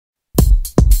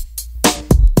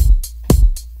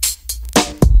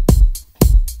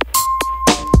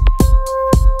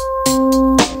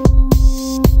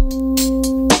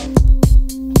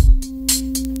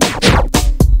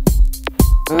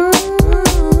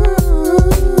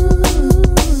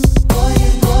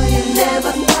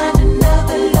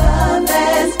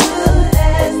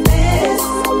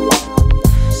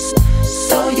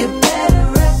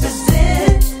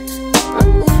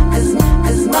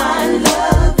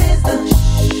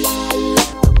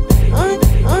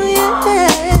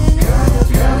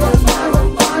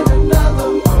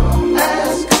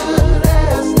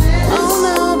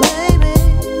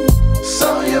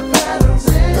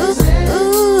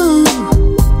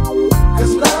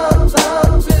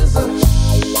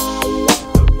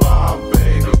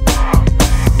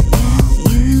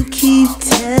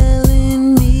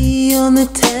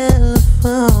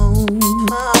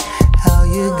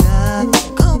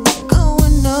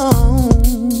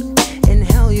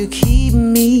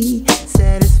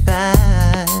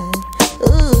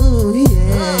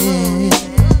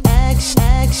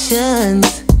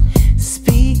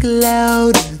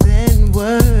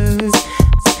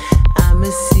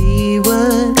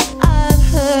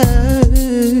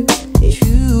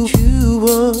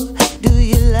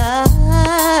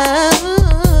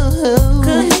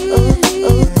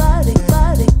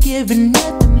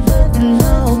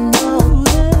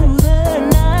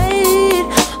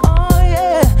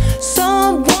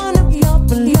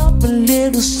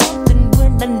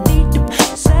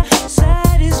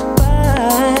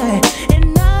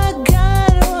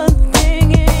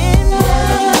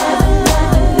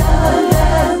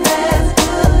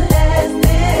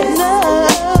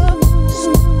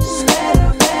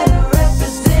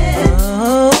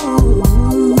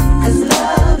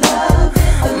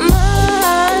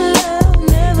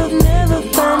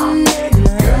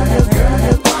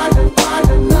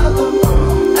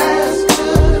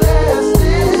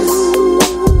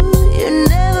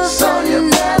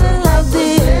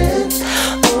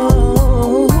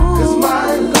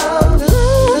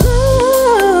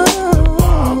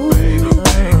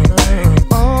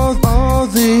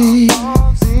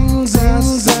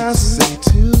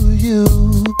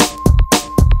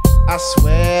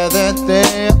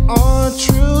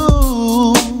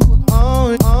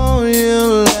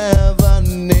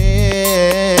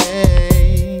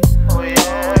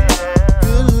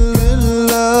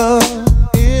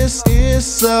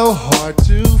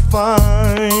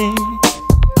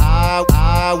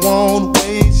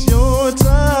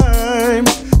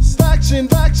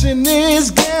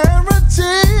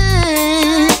guarantee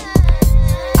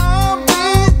I'll be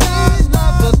that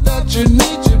lover that you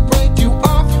need to break you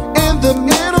off in the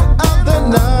middle of the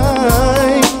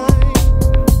night.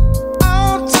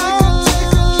 I'll take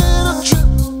a little trip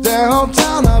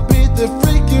downtown. I'll be the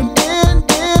freak you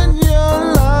in your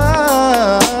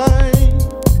life.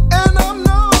 And I'm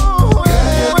no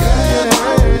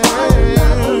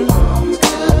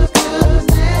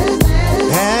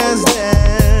has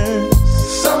that.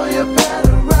 So you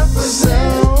better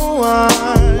represent.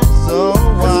 So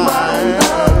why?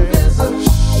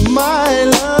 My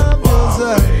love is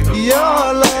a,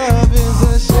 your love is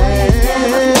a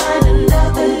shame.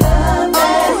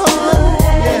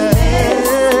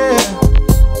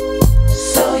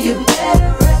 So you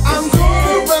better I'm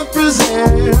gonna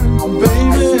represent,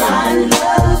 baby.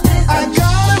 I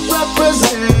gotta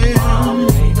represent.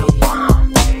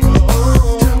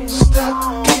 Don't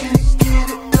stop, get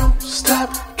it, don't stop,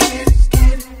 get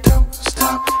it, don't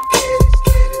stop, get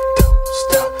it, don't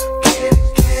stop, get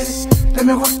it. Let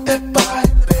me work that